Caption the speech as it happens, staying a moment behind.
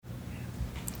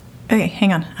Okay,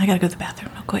 hang on. I gotta go to the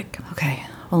bathroom real quick. Okay.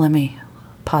 Well, let me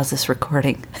pause this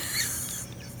recording.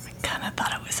 I kind of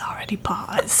thought it was already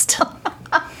paused.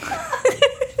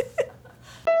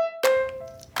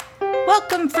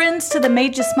 Welcome, friends, to the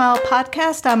Made You Smile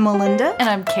podcast. I'm Melinda. And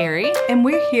I'm Carrie. And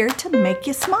we're here to make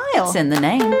you smile. It's in the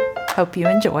name. Hope you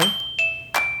enjoy.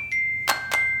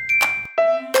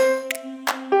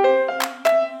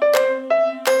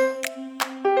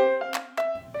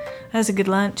 That was a good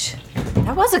lunch.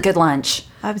 That was a good lunch.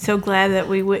 I'm so glad that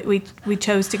we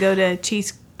chose to go to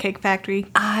Cheesecake Factory.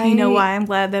 You know why I'm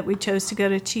glad that we chose to go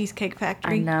to Cheesecake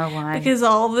Factory? I know why. Because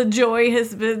all the joy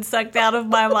has been sucked out of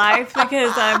my life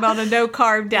because I'm on a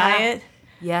no-carb diet.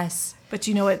 Yes. But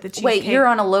you know what? Wait, you're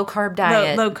on a low-carb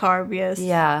diet? Low carb, yes.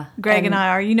 Yeah. Greg and I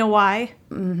are. You know why?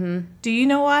 Mm-hmm. Do you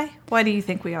know why? Why do you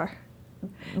think we are?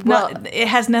 Well, it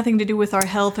has nothing to do with our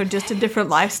health or just a different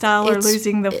lifestyle or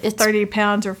losing the 30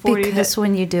 pounds or 40. Because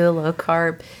when you do a low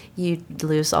carb, you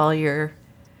lose all your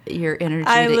energy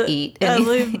to eat.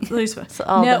 Lose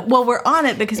well, we're on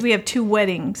it because we have 2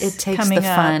 weddings. It takes coming the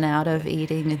fun out of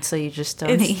eating, and so you just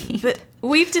don't eat. But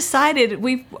we've decided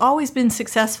we've always been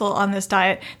successful on this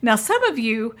diet. Now, some of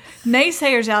you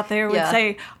naysayers out there would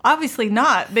say, obviously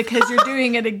not, because you're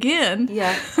doing it again.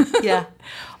 Yeah.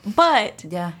 But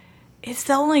yeah. It's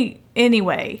the only,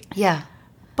 anyway. Yeah.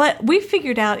 But we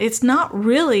figured out it's not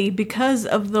really because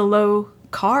of the low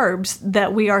carbs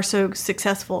that we are so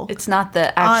successful. It's not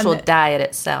the actual diet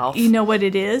itself. You know what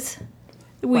it is?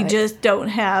 We just don't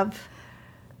have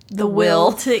the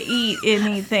will to eat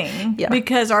anything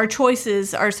because our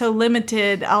choices are so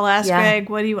limited. I'll ask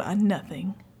Greg, what do you want?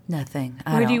 Nothing. Nothing.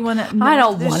 Where do you want to? I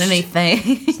don't want anything.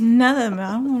 Nothing.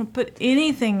 I don't want to put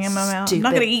anything in my mouth. Stupid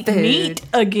I'm not going to eat meat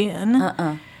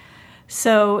again.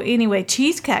 So anyway,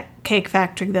 Cheesecake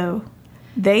Factory, though,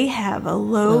 they have a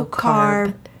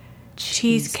low-carb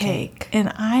cheesecake. And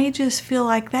I just feel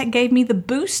like that gave me the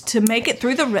boost to make it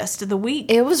through the rest of the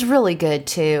week. It was really good,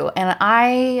 too. And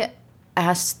I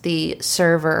asked the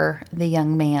server, the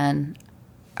young man,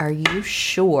 are you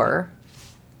sure?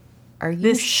 Are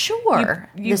you sure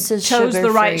you this is chose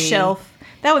the right sugar-free? shelf?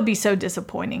 That would be so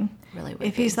disappointing. Really would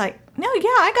if be. He's like, no,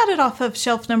 I got it off of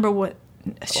shelf number what?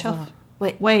 Shelf.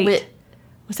 Wait.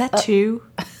 Was that 2?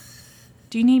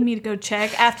 Do you need me to go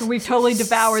check after we've totally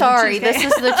devoured Sorry, the cheesecake?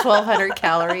 this is the 1,200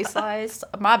 calorie slice.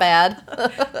 My bad.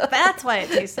 That's why it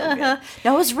tastes so good.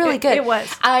 No, it was really good. It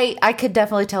was. I could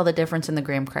definitely tell the difference in the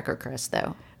graham cracker crust,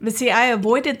 though. But see, I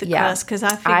avoided the crust because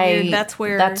I figured that's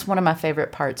where... That's one of my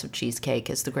favorite parts of cheesecake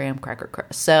is the graham cracker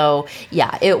crust. So,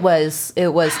 yeah, it was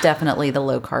definitely the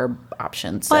low-carb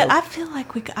option. So. But I feel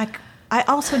like I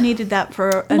also needed that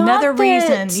for another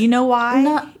reason. You know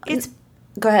why?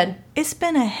 Go ahead. It's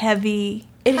been a heavy...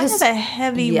 a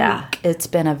heavy week. It's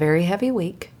been a very heavy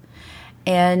week.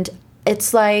 And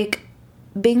it's like...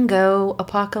 Bingo,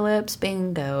 apocalypse,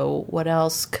 bingo. What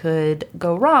else could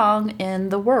go wrong in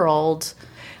the world?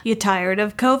 You tired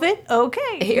of COVID?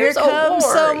 Okay. Here's Here comes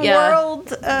war. some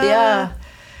world.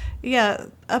 Yeah,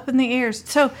 up in the air.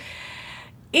 So,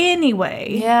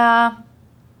 anyway. Yeah.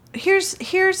 Here's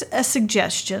a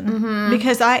suggestion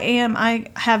because I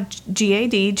have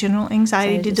GAD, general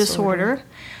anxiety disorder,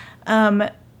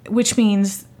 which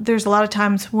means there's a lot of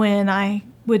times when I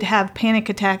would have panic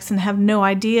attacks and have no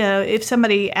idea. If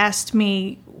somebody asked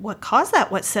me what caused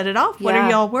that, what set it off, what are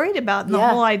y'all worried about? And the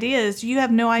whole idea is you have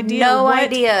no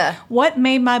idea. What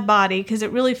made my body, because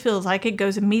it really feels like it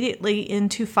goes immediately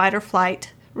into fight or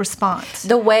flight response.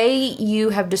 The way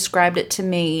you have described it to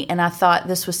me, and I thought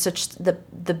this was such the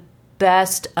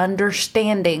best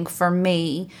understanding for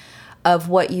me of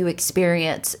what you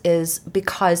experience is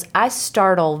because I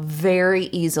startle very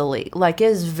easily. Like, it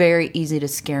is very easy to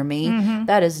scare me. Mm-hmm.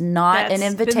 That is not an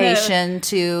invitation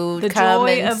to the come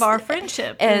joy of our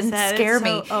friendship and scare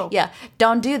me. Yeah,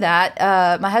 don't do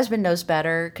that. My husband knows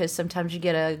better because sometimes you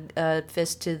get a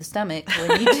fist to the stomach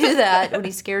when you do that, when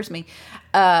he scares me.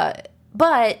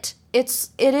 But it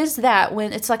is that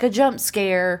when it's like a jump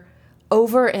scare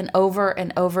over and over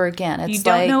and over again. You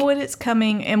don't know when it's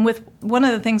coming. And with one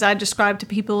of the things I describe to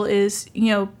people is,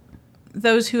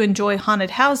 those who enjoy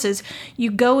haunted houses,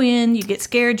 you go in, you get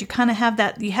scared, you kind of have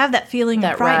that feeling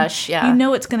that of fright. Rush, yeah. You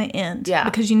know it's going to end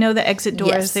because you know the exit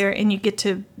door is there and you get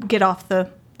to get off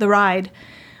the ride.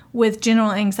 With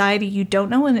general anxiety, you don't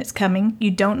know when it's coming.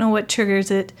 You don't know what triggers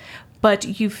it,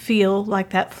 but you feel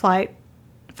like that fight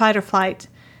or flight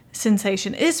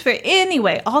sensation is for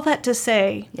anyway. All that to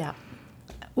say,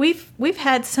 we've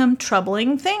had some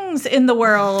troubling things in the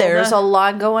world. There's a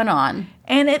lot going on.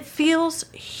 And it feels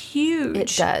huge.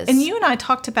 It does. And you and I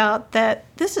talked about that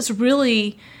this is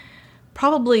really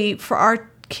probably for our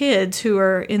kids who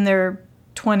are in their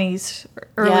 20s,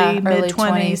 early mid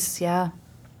 20s. Yeah.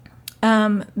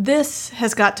 This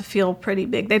has got to feel pretty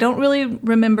big. They don't really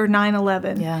remember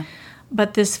 9/11. Yeah.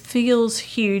 But this feels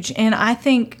huge, and I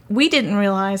think we didn't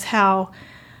realize how.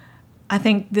 I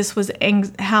think this was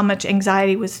how much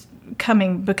anxiety was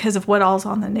coming because of what all's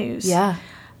on the news. Yeah.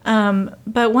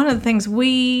 But one of the things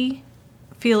we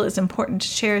feel is important to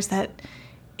share is that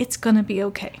it's going to be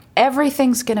okay.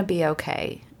 Everything's going to be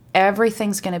okay.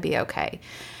 Everything's going to be okay.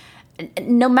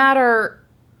 No matter.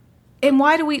 And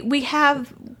why do we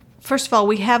have, first of all,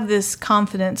 we have this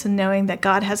confidence in knowing that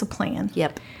God has a plan.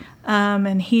 Yep.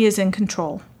 And He is in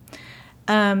control.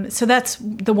 So that's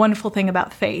the wonderful thing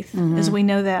about faith, is we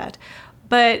know that.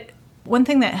 But one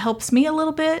thing that helps me a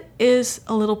little bit is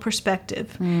a little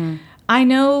perspective. I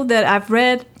know that I've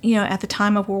read, at the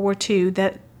time of World War II,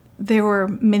 that there were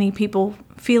many people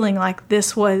feeling like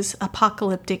this was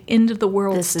apocalyptic, end of the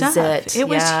world stuff. Is it. It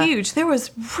was huge. There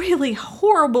was really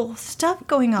horrible stuff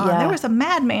going on. Yeah. There was a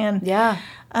madman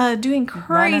doing crazy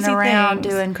running around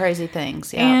things. doing crazy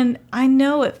things. Yeah. And I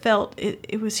know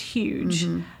it was huge.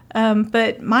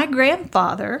 But my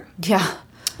grandfather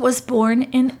was born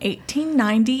in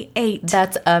 1898.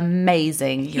 That's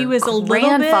amazing. He was a little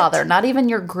grandfather, not even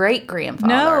your great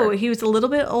grandfather. No, he was a little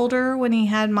bit older when he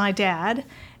had my dad,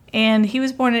 and he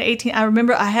was born in 18. I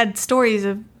remember I had stories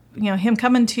of him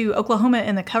coming to Oklahoma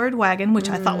in the covered wagon, which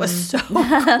I thought was so cool.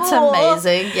 That's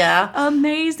amazing. Yeah,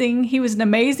 amazing. He was an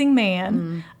amazing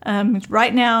man.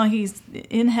 Right now he's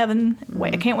in heaven.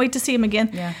 I can't wait to see him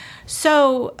again. Yeah.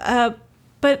 So,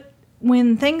 but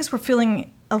when things were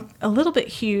feeling a little bit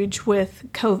huge with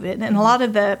COVID and a lot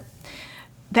of the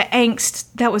angst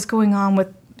that was going on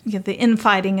with the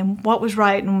infighting and what was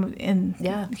right and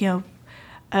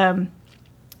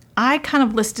I kind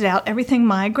of listed out everything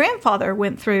my grandfather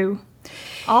went through,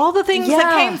 all the things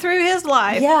that came through his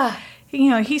life. Yeah.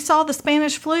 He saw the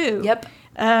Spanish flu. Yep.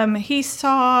 He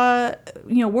saw,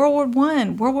 World War I,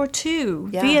 World War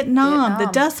II, Vietnam, the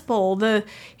Dust Bowl.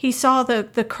 He saw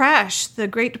the crash, the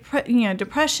Great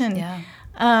Depression. Yeah.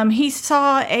 He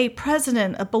saw a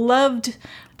president, a beloved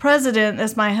president,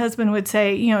 as my husband would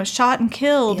say, shot and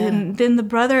killed, and then the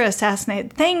brother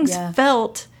assassinated. Things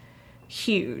felt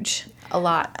huge. A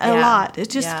lot. A lot. It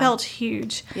just felt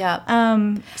huge.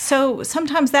 Yeah. So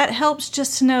sometimes that helps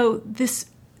just to know this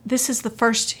is the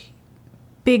first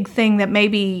big thing that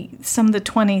maybe some of the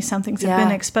 20-somethings have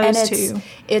been exposed to.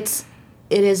 It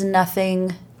is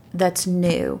nothing that's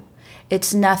new.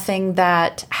 It's nothing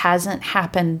that hasn't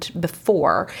happened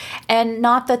before. And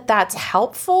not that that's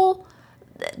helpful,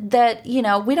 that,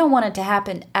 we don't want it to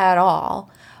happen at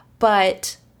all,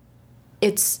 but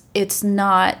it's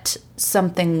not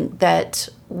something that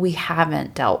we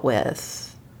haven't dealt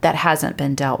with, that hasn't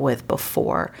been dealt with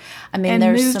before. I mean, and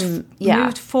there's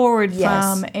moved forward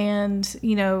from, and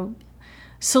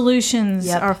solutions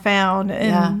are found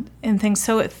and things.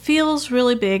 So it feels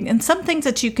really big. And some things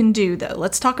that you can do, though.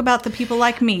 Let's talk about the people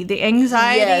like me, the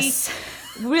anxiety. Yes.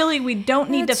 Really, we don't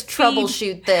need to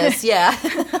troubleshoot this. Yeah.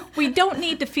 We don't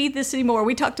need to feed this anymore.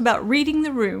 We talked about reading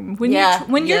the room. When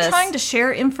you're trying to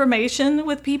share information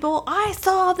with people, I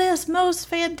saw this most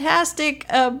fantastic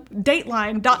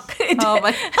Dateline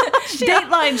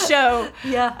Dateline show.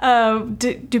 Yeah.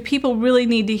 Do people really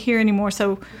need to hear anymore?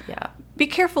 So be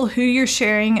careful who you're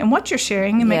sharing and what you're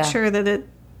sharing, and make sure that it,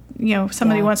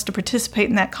 somebody wants to participate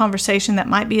in that conversation that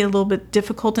might be a little bit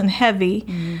difficult and heavy.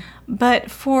 Mm-hmm. But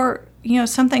for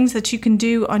some things that you can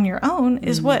do on your own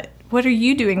is what are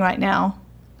you doing right now?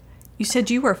 You said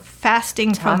you were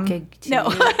fasting from... No.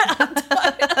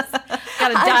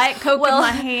 Got a Diet Coke in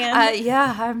my hand.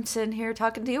 I'm sitting here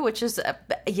talking to you, which is,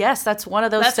 that's one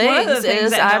of those things,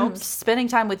 is I'm spending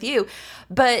time with you.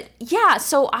 But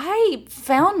so I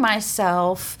found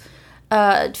myself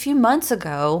a few months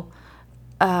ago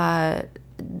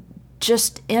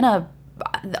just in the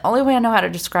only way I know how to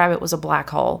describe it was a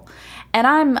black hole. And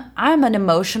I'm an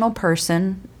emotional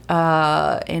person,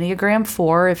 Enneagram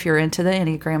 4, if you're into the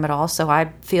Enneagram at all. So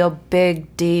I feel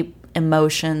big, deep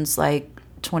emotions like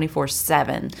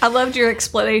 24/7. I loved your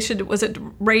explanation. Was it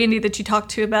Randy that you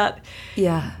talked to about?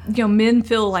 Yeah. Men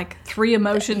feel like 3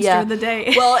 emotions during the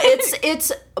day. Well,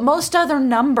 it's most other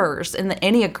numbers in the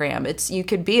Enneagram. It's you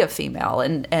could be a female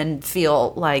and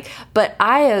feel like, but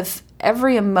I have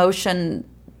every emotion.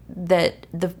 That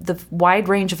the wide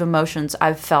range of emotions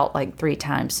I've felt like 3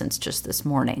 times since just this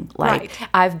morning. Like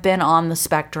I've been on the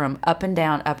spectrum up and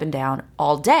down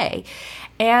all day.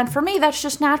 And for me, that's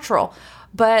just natural.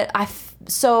 But I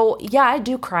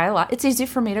do cry a lot. It's easy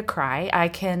for me to cry. I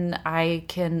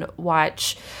can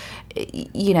watch,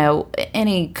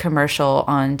 any commercial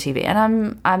on TV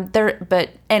and I'm there.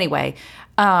 But anyway,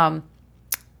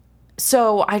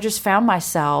 So I just found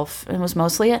myself, and it was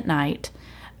mostly at night,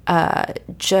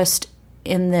 just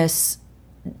in this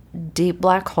deep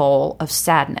black hole of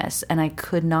sadness, and I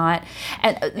could not.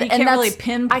 And you can't really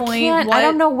pinpoint. I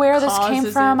don't know where this came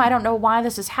from. It. I don't know why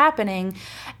this is happening.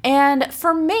 And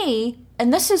for me,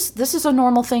 and this is a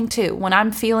normal thing too. When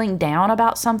I'm feeling down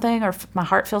about something or if my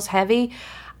heart feels heavy,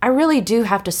 I really do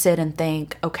have to sit and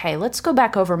think, okay, let's go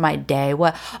back over my day.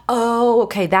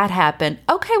 Okay, that happened.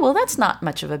 Okay, well, that's not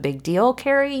much of a big deal,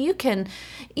 Carrie. You can,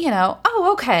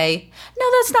 okay.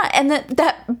 No, that's not. And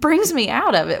that brings me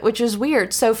out of it, which is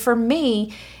weird. So for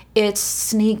me, it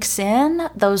sneaks in.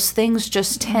 Those things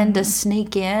just tend to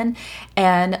sneak in.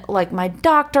 And like my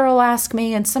doctor will ask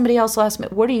me and somebody else will ask me,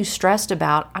 what are you stressed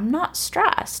about? I'm not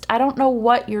stressed. I don't know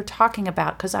what you're talking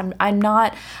about because I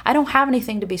don't have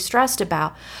anything to be stressed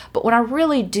about. But when I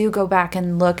really do go back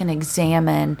and look and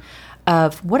examine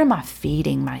of what am I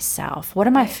feeding myself? What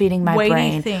am I feeding my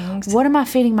brain? Things what am I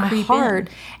feeding my heart?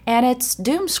 And it's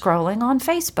doom scrolling on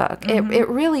Facebook. It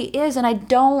really is. And I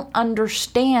don't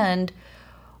understand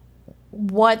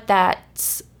what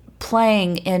that's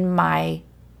playing in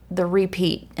the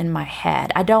repeat in my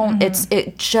head. I don't,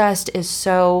 it just is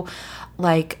so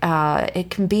like, it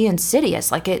can be insidious.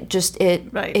 Like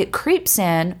it creeps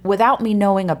in without me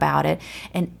knowing about it.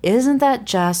 And isn't that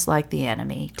just like the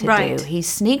enemy to do? He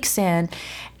sneaks in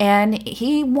and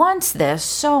he wants this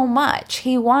so much.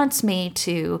 He wants me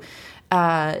to,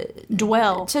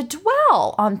 dwell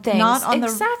on things. Not on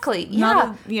exactly.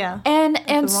 Yeah.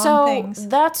 And so things.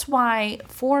 That's why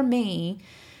for me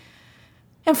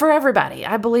and for everybody,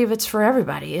 I believe it's for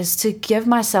everybody, is to give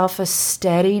myself a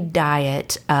steady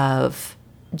diet of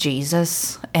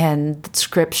Jesus and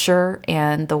Scripture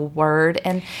and the Word.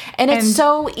 And it's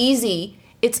so easy.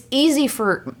 It's easy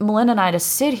for Melinda and I to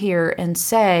sit here and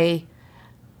say,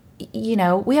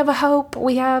 we have a hope,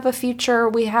 we have a future,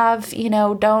 we have,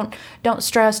 don't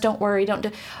stress, don't worry,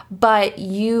 but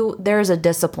there's a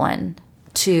discipline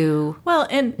to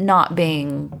not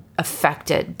being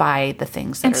affected by the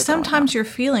things that and are sometimes your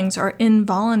feelings are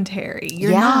involuntary.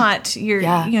 You don't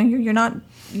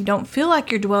feel like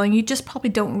you're dwelling. You just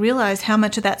probably don't realize how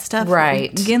much of that stuff,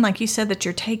 again, like you said, that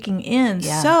you're taking in.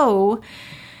 Yeah. So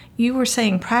you were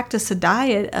saying practice a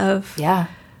diet of,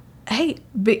 hey,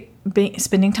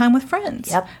 spending time with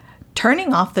friends,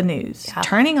 turning off the news,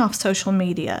 turning off social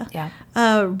media,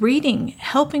 reading,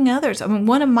 helping others. I mean, we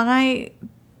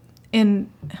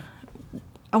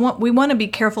want to be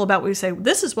careful about what we say.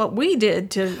 This is what we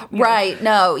did to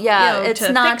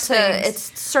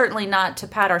it's certainly not to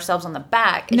pat ourselves on the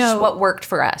back. It's what worked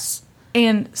for us.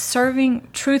 And serving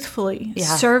truthfully,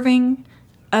 serving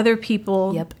other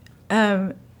people.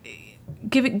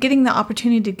 Getting the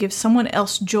opportunity to give someone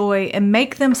else joy and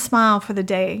make them smile for the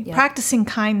day, practicing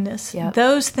kindness,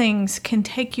 those things can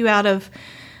take you out of,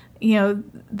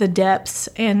 the depths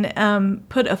and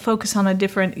put a focus on a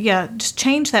different, just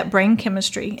change that brain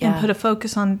chemistry and put a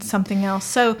focus on something else.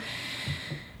 So,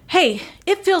 hey,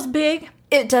 it feels big.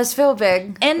 It does feel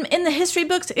big. And in the history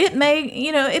books, it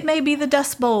may be the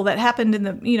Dust Bowl that happened in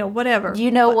the, whatever.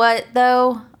 What,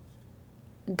 though?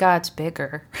 God's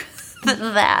bigger.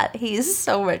 That he's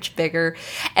so much bigger.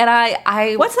 And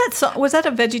I what's that song? Was that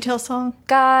a VeggieTales song?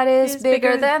 God is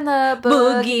bigger than the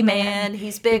boogeyman.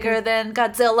 He's bigger than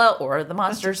Godzilla or the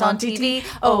monsters on TV.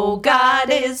 Oh,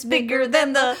 God is bigger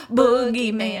than the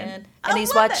boogeyman. And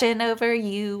he's watching over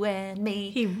you and me.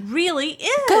 He really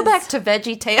is. Go back to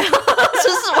VeggieTales.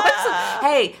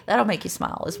 Hey, that'll make you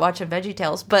smile, is watching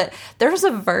VeggieTales. But there's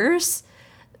a verse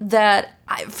that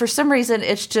for some reason,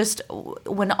 it's just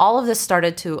when all of this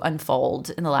started to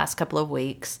unfold in the last couple of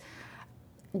weeks,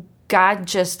 God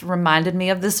just reminded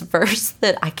me of this verse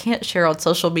that I can't share on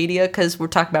social media because we're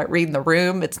talking about reading the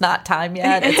room. It's not time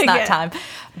yet. It's not time.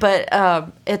 But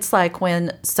it's like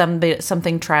when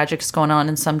something tragic is going on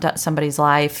in somebody's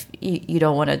life, you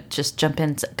don't want to just jump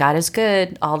in. God is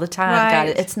good all the time.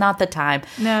 Right. It's not the time.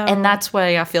 No. And that's the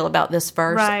way I feel about this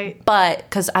verse. Right. But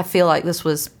because I feel like this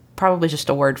was probably just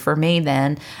a word for me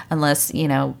then, unless,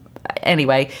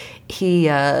 anyway, he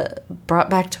brought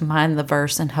back to mind the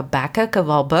verse in Habakkuk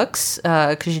of all books,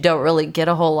 because you don't really get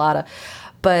a whole lot of,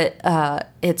 but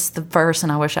it's the verse,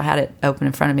 and I wish I had it open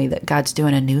in front of me, that God's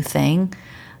doing a new thing.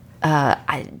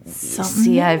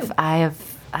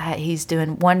 He's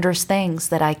doing wondrous things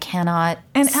that I cannot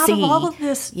and see. Out of all of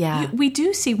this, we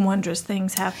do see wondrous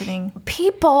things happening.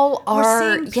 People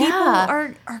are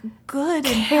good and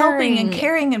helping and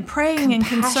caring and praying and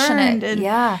concerned.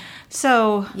 And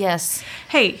so, yes.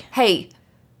 Hey,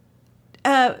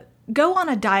 go on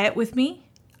a diet with me.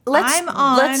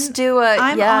 Let's do a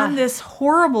I'm on this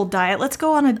horrible diet. Let's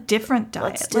go on a different diet.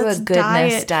 Let's do a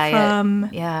goodness diet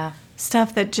from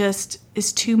stuff that just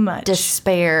is too much.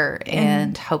 Despair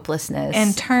and hopelessness.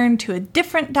 And turn to a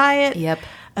different diet Yep.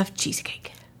 of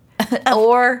cheesecake.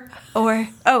 Or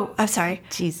I'm sorry.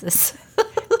 Jesus.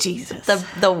 Jesus.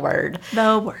 The word.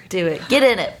 The word. Do it. Get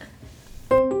in it.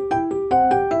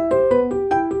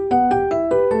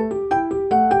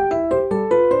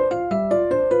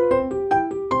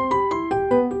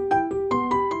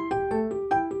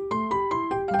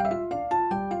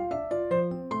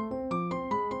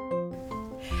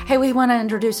 Hey, we want to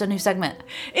introduce a new segment.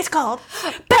 It's called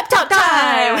Pep Talk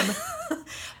Time.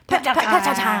 Pep Talk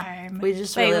Time. We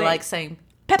just really like saying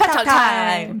Pep Talk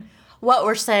Time. What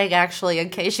we're saying, actually, in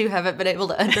case you haven't been able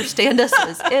to understand us,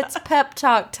 is it's Pep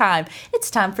Talk Time. It's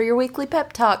time for your weekly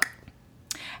pep talk.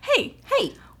 Hey,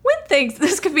 when things,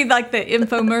 this could be like the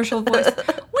infomercial voice,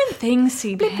 when things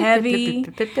seem heavy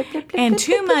and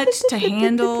too much to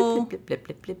handle,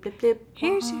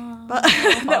 here's your,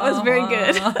 that was very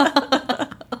good.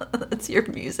 That's your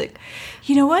music.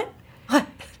 You know what? What?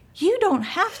 You don't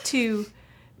have to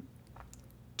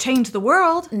change the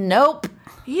world. Nope.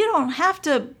 You don't have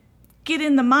to get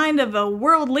in the mind of a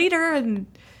world leader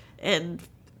and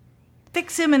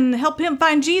fix him and help him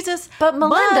find Jesus. But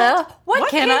Melinda,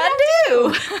 what can I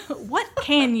do? What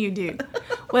can you do?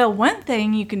 Well, one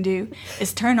thing you can do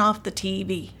is turn off the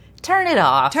TV. Turn it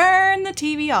off. Turn the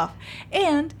TV off.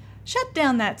 And shut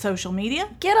down that social media.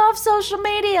 Get off social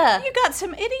media. You got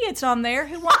some idiots on there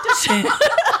who want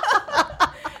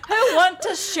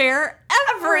to share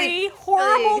every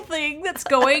horrible thing that's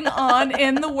going on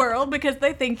in the world because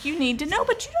they think you need to know,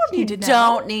 but you don't need to know.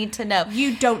 Don't need to know.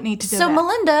 You don't need to know. So, that.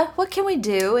 Melinda, what can we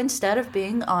do instead of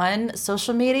being on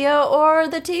social media or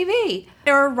the TV?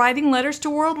 Or writing letters to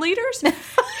world leaders?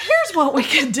 Here's what we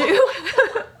could do.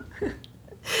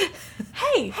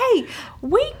 Hey,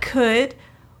 we could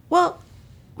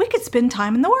spend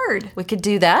time in the Word. We could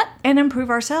do that. And improve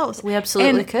ourselves. We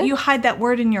absolutely could. You hide that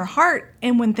Word in your heart,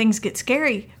 and when things get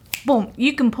scary, boom,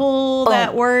 you can pull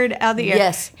that Word out of the air.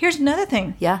 Yes. Here's another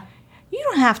thing. Yeah. You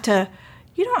don't have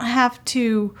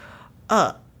to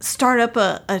start up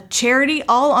a charity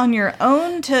all on your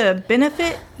own to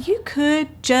benefit. You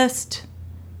could just,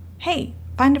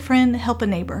 find a friend, help a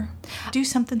neighbor. Do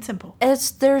something simple.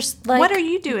 What are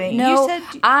you doing? No, You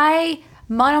said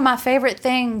one of my favorite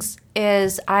things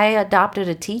is I adopted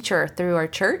a teacher through our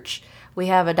church. We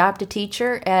have adopted a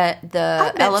teacher at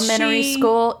the elementary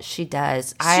school. She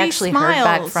does. I actually heard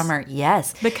back from her.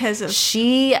 Yes. Because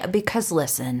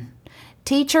listen,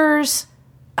 teachers,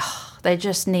 they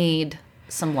just need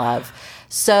some love.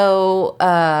 So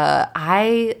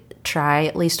I try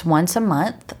at least once a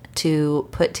month to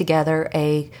put together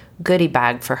a goodie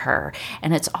bag for her,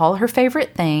 and it's all her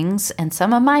favorite things and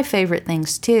some of my favorite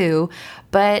things too,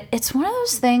 but it's one of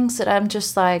those things that I'm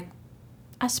just like,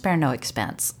 I spare no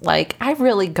expense. Like, I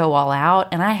really go all out,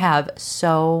 and I have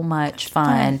so much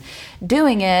fun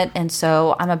doing it. And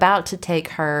so I'm about to take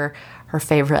her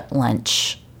favorite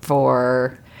lunch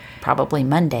for probably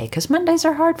Monday, because Mondays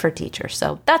are hard for teachers.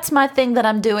 So that's my thing that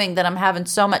I'm doing, that I'm having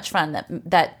so much fun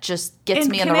that just gets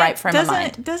me in the right frame of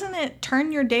mind. Doesn't it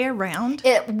turn your day around?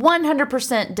 It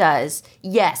 100% does.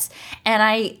 Yes. And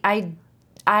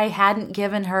I hadn't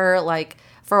given her, like,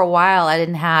 for a while, I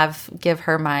didn't give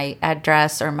her my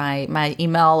address or my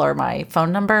email or my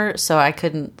phone number, so I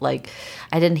couldn't, I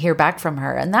didn't hear back from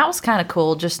her. And that was kind of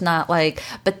cool, just not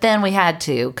but then we had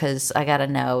to, because I got to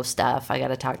know stuff. I got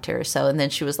to talk to her. So, and then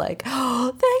she was like,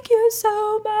 oh, thank you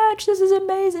so much. This is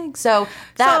amazing. So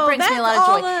that brings me a lot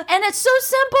of joy. And it's so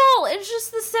simple. It's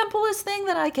just the simplest thing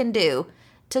that I can do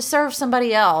to serve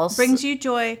somebody else. Brings you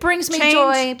joy. Brings me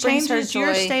joy. Brings her changes joy.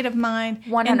 your state of mind.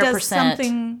 100%. And does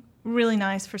something really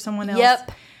nice for someone else.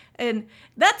 Yep. And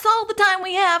that's all the time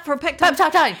we have for Pep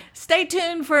Talk Time. Stay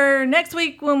tuned for next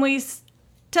week when we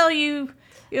tell you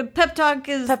Pep Talk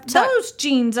is those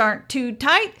jeans aren't too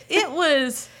tight. It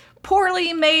was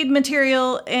poorly made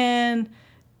material, and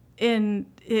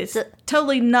it's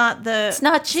totally not it's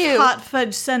not you. hot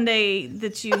fudge sundae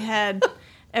that you had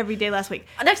every day last week.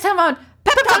 Next time on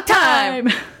Pep Talk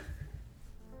Time.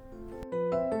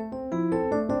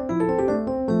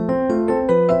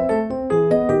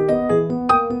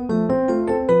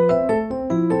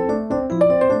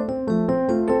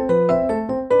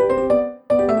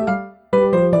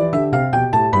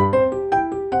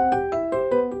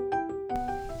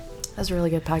 That was a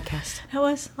really good podcast. It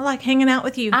was. I like hanging out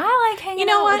with you. I like hanging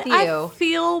out with you. You know what? I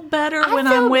feel better when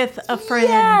I'm with a friend.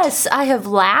 Yes, I have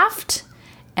laughed,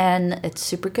 and it's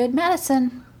super good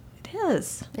medicine. It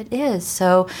is. It is.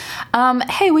 So,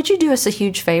 hey, would you do us a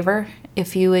huge favor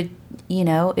if you would,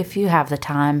 if you have the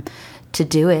time to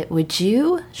do it, would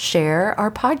you share our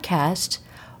podcast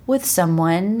with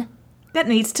someone that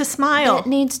needs to smile?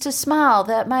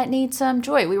 That might need some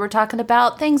joy. We were talking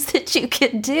about things that you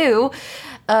could do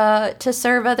to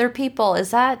serve other people.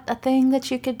 Is that a thing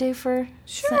that you could do for?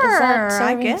 Sure, is that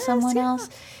serving I guess someone else?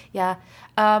 Yeah.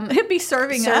 It'd be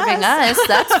serving us.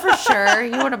 That's for sure.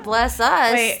 You want to bless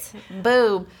us? Wait.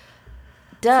 Boom.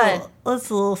 Done. It's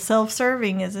a little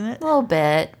self-serving, isn't it? A little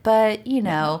bit, but we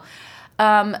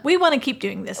want to keep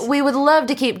doing this. We would love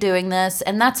to keep doing this,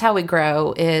 and that's how we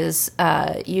grow, is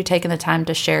you taking the time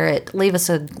to share it. Leave us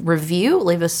a review.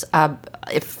 Leave us,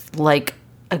 if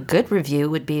a good review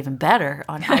would be even better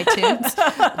on iTunes.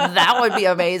 That would be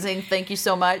amazing. Thank you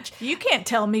so much. You can't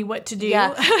tell me what to do.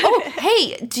 Yeah. Oh,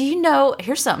 hey, do you know,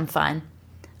 here's something fun.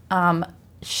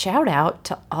 Shout out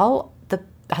to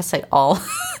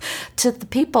to the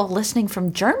people listening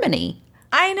from Germany.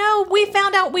 I know. We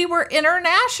found out we were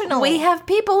international. We have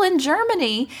people in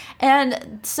Germany,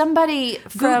 and somebody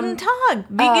from Guten Tag,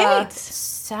 wie geht's?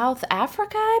 South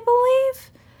Africa, I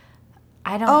believe.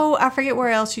 I forget where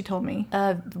else you told me.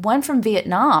 One from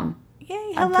Vietnam.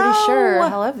 Yay, hello. I'm pretty sure.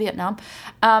 Hello, Vietnam.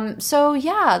 So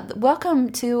yeah,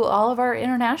 welcome to all of our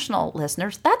international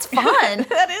listeners. That's fun. That's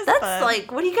fun. That's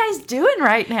like, what are you guys doing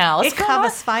right now? Ich habe 2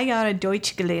 Jahre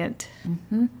Deutsch gelernt.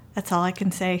 Mm-hmm. That's all I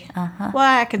can say. Uh-huh. Well,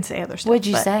 I can say other stuff. What'd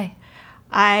you say?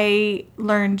 I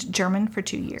learned German for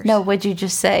 2 years. No, what'd you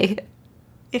just say?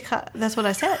 That's what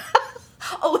I said.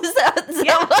 Oh, is that?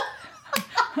 Yeah.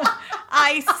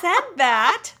 I said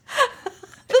that.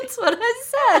 That's what I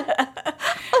said.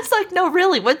 I was like, no,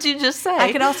 really, what'd you just say?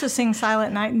 I could also sing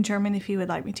Silent Night in German if you would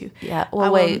like me to. Yeah,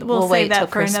 we'll wait save that till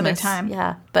for Christmas. another time.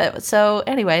 Yeah, but so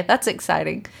anyway, that's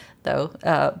exciting, though.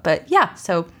 But yeah,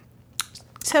 so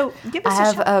give us I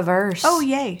have a verse. Oh,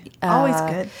 yay. Always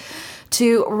good.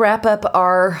 To wrap up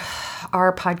our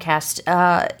podcast,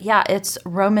 it's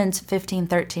Romans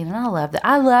 15:13, and I love that.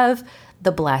 I love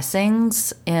the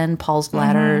blessings in Paul's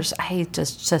letters. He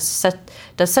just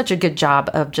does such a good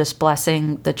job of just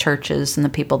blessing the churches and the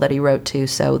people that he wrote to.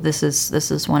 So this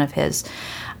is one of his,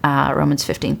 Romans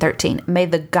 15:13. May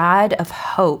the God of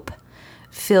hope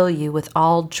fill you with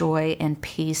all joy and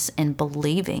peace in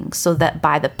believing, so that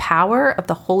by the power of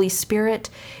the Holy Spirit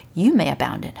you may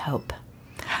abound in hope.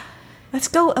 Let's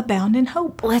go abound in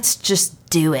hope. Let's just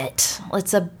do it.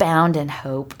 Let's abound in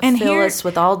hope. And fill us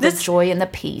with all the joy and the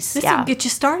peace. This will get you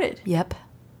started. Yep.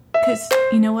 Because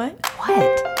you know what?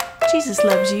 What? Jesus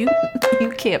loves you. You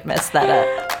can't mess that up.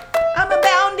 I'm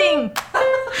abounding.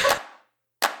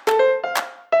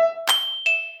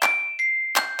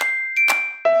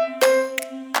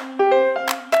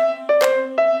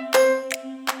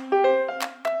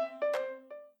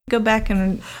 Go back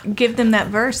and give them that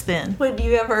verse then.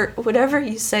 Whenever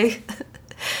you say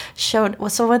so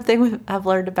one thing I've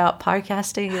learned about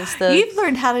podcasting is You've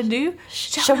learned how to do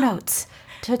show notes.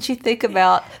 Don't you think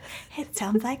about it?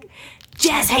 Sounds like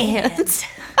jazz hands.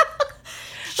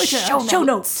 Show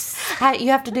notes. You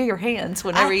have to do your hands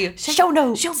whenever you show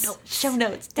notes.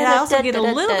 And I also get a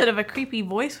little bit of a creepy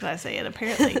voice when I say it,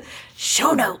 apparently.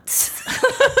 Show notes.